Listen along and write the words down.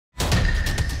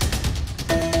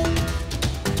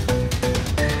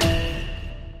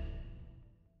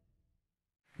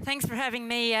Thanks for having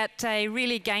me at a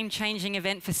really game-changing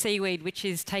event for seaweed, which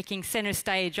is taking centre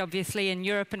stage, obviously, in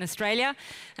Europe and Australia.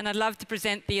 And I'd love to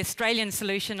present the Australian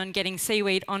solution on getting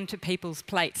seaweed onto people's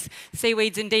plates.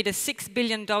 Seaweed's indeed a $6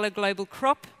 billion global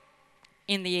crop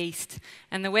in the East,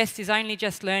 and the West is only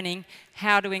just learning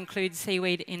how to include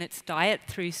seaweed in its diet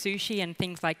through sushi and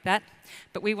things like that.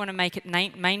 But we want to make it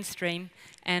mainstream,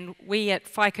 and we at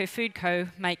PhycoFood Co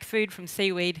make food from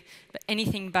seaweed, but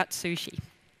anything but sushi.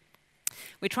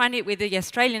 We're trying it with the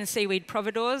Australian seaweed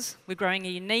providores. We're growing a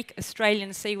unique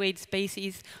Australian seaweed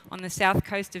species on the south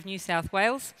coast of New South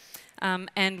Wales,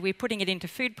 and we're putting it into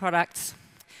food products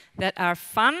that are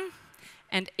fun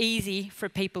and easy for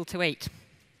people to eat.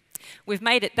 We've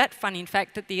made it that fun, in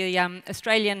fact, that the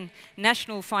Australian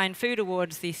National Fine Food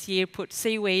Awards this year put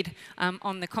seaweed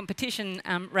on the competition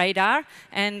radar,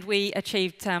 and we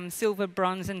achieved silver,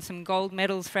 bronze and some gold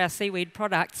medals for our seaweed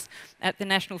products at the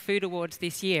National Food Awards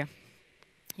this year.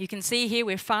 You can see here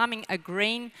we're farming a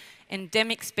green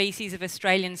endemic species of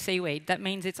Australian seaweed. That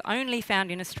means it's only found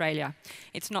in Australia.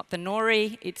 It's not the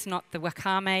nori, it's not the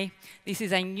wakame. This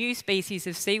is a new species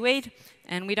of seaweed,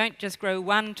 and we don't just grow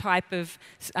one type of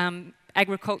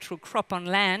agricultural crop on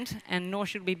land, and nor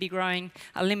should we be growing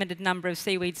a limited number of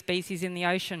seaweed species in the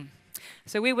ocean.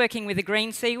 So we're working with the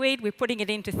green seaweed, we're putting it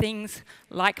into things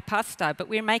like pasta, but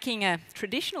we're making a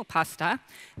traditional pasta.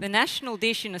 The national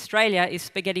dish in Australia is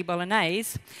spaghetti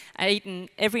bolognese, eaten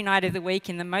every night of the week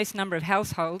in the most number of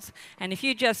households. And if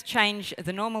you just change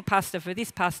the normal pasta for this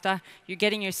pasta, you're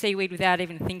getting your seaweed without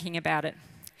even thinking about it.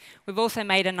 We've also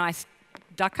made a nice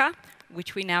dukkha,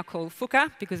 which we now call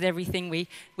fuka, because everything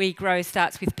we grow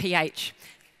starts with pH.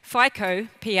 Phyco,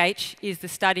 pH, is the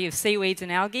study of seaweeds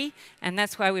and algae, and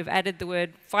that's why we've added the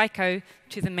word Phyco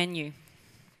to the menu.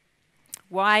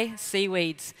 Why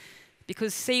seaweeds?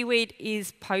 Because seaweed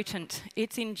is potent.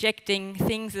 It's injecting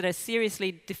things that are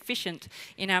seriously deficient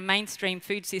in our mainstream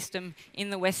food system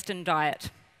in the Western diet.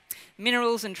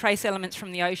 Minerals and trace elements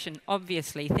from the ocean,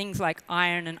 obviously, things like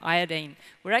iron and iodine.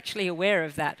 We're actually aware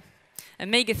of that.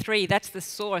 Omega-3, that's the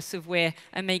source of where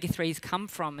omega-3s come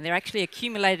from, and they're actually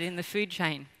accumulated in the food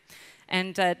chain.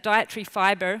 And dietary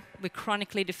fibre, we're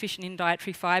chronically deficient in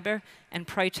dietary fibre and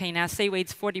protein. Our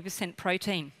seaweed's 40%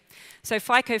 protein. So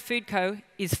PhycoFood Co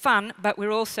is fun, but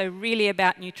we're also really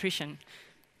about nutrition.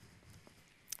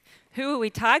 Who are we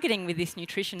targeting with this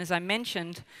nutrition? As I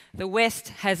mentioned, the West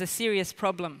has a serious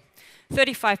problem.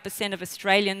 35% of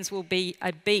Australians will be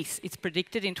obese, it's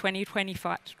predicted, in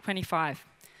 2025.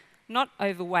 Not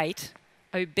overweight,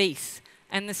 obese.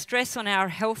 And the stress on our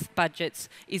health budgets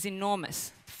is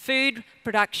enormous. Food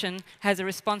production has a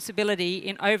responsibility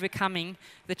in overcoming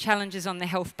the challenges on the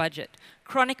health budget.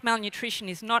 Chronic malnutrition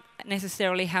is not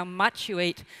necessarily how much you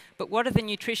eat, but what are the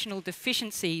nutritional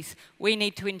deficiencies we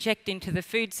need to inject into the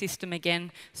food system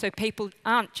again, so people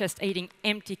aren't just eating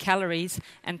empty calories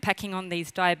and packing on these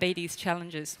diabetes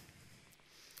challenges.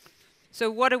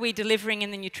 So what are we delivering in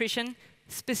the nutrition?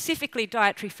 Specifically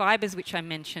dietary fibres, which I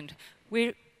mentioned.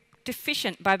 We're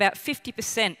deficient by about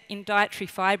 50% in dietary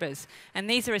fibres, and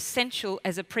these are essential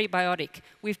as a prebiotic.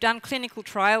 We've done clinical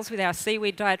trials with our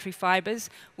seaweed dietary fibres.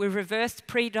 We've reversed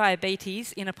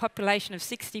pre-diabetes in a population of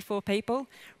 64 people,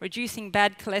 reducing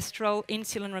bad cholesterol,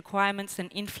 insulin requirements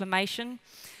and inflammation,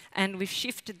 and we've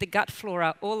shifted the gut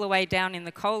flora all the way down in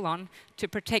the colon to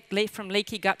protect from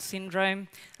leaky gut syndrome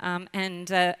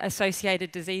and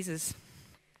associated diseases.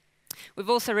 We've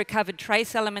also recovered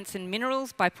trace elements and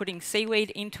minerals by putting seaweed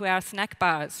into our snack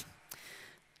bars.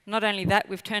 Not only that,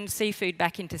 we've turned seafood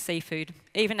back into seafood.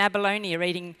 Even abalone are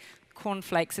eating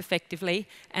cornflakes effectively,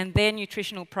 and their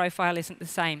nutritional profile isn't the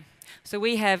same. So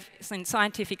we have, in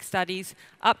scientific studies,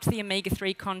 upped the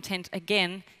omega-3 content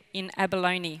again in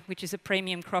abalone, which is a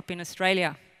premium crop in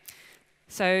Australia.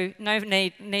 So no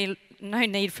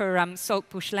need for salt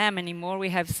bush lamb anymore. We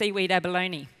have seaweed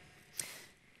abalone.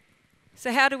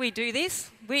 So how do we do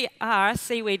this? We are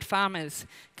seaweed farmers.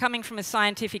 Coming from a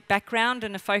scientific background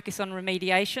and a focus on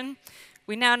remediation,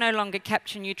 we now no longer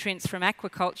capture nutrients from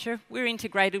aquaculture. We're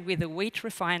integrated with a wheat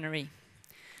refinery.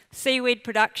 Seaweed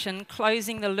production,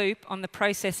 closing the loop on the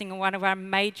processing of one of our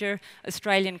major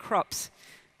Australian crops,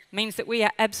 means that we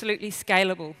are absolutely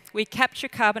scalable. We capture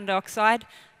carbon dioxide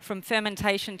from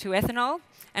fermentation to ethanol,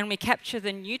 and we capture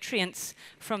the nutrients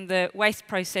from the waste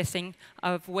processing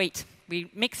of wheat. We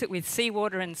mix it with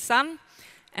seawater and sun,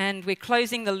 and we're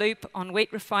closing the loop on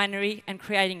wheat refinery and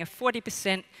creating a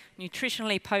 40%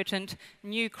 nutritionally potent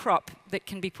new crop that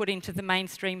can be put into the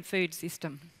mainstream food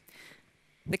system.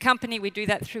 The company we do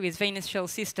that through is Venus Shell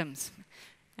Systems,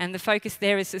 and the focus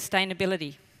there is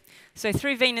sustainability. So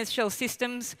through Venus Shell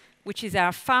Systems, which is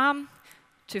our farm,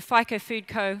 to PhycoFood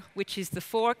Co, which is the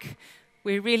fork,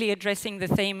 we're really addressing the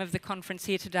theme of the conference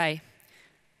here today.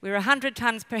 We're 100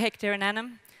 tonnes per hectare an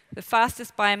annum, the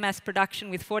fastest biomass production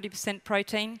with 40%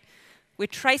 protein. We're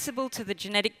traceable to the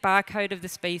genetic barcode of the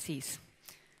species.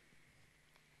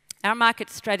 Our market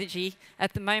strategy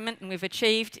at the moment, and we've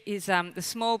achieved, is the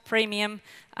small premium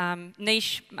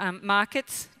niche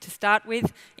markets to start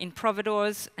with in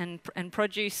providores and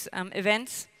produce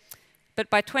events. But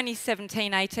by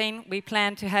 2017-18, we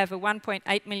plan to have a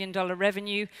 $1.8 million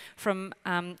revenue from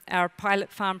our pilot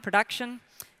farm production,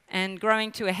 and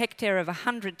growing to a hectare of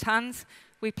 100 tonnes,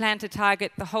 we plan to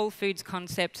target the whole foods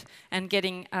concept and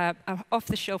getting an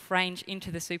off-the-shelf range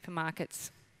into the supermarkets.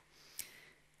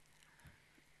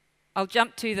 I'll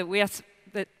jump to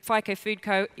that PhycoFood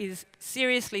Co is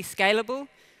seriously scalable,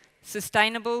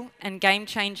 sustainable, and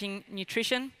game-changing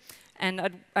nutrition.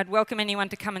 And I'd welcome anyone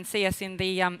to come and see us in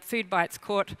the FoodBytes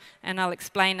court, and I'll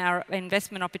explain our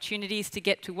investment opportunities to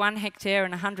get to 1 hectare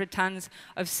and 100 tonnes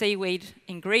of seaweed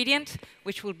ingredient,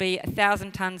 which will be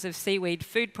 1,000 tonnes of seaweed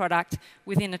food product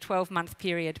within a 12-month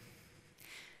period.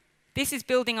 This is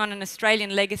building on an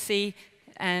Australian legacy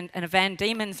and a Van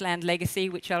Diemen's Land legacy,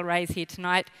 which I'll raise here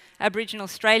tonight. Aboriginal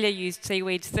Australia used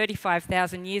seaweeds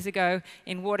 35,000 years ago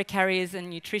in water carriers and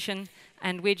nutrition,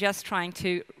 and we're just trying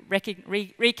to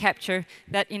recapture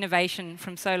that innovation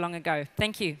from so long ago.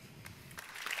 Thank you.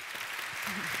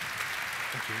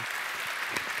 Thank you.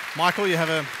 Michael, you have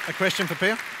a question for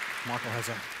Pia? Michael has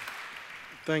a...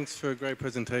 Thanks for a great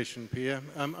presentation, Pia.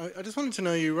 I just wanted to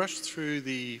know, you rushed through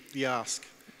the ask.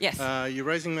 Yes. You're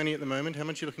raising money at the moment. How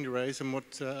much are you looking to raise, and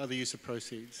what are the use of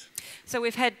proceeds? So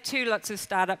we've had 2 lots of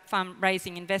startup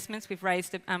raising investments. We've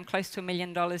raised close to $1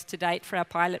 million to date for our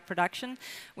pilot production.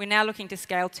 We're now looking to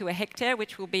scale to a hectare,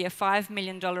 which will be a $5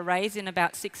 million raise in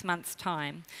about 6 months'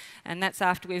 time. And that's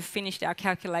after we've finished our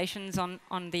calculations on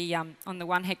the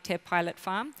 1 hectare pilot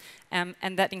farm.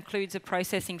 And that includes a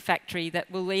processing factory that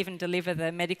will even deliver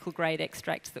the medical grade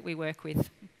extracts that we work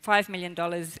with. $5 million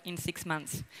in 6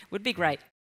 months would be great.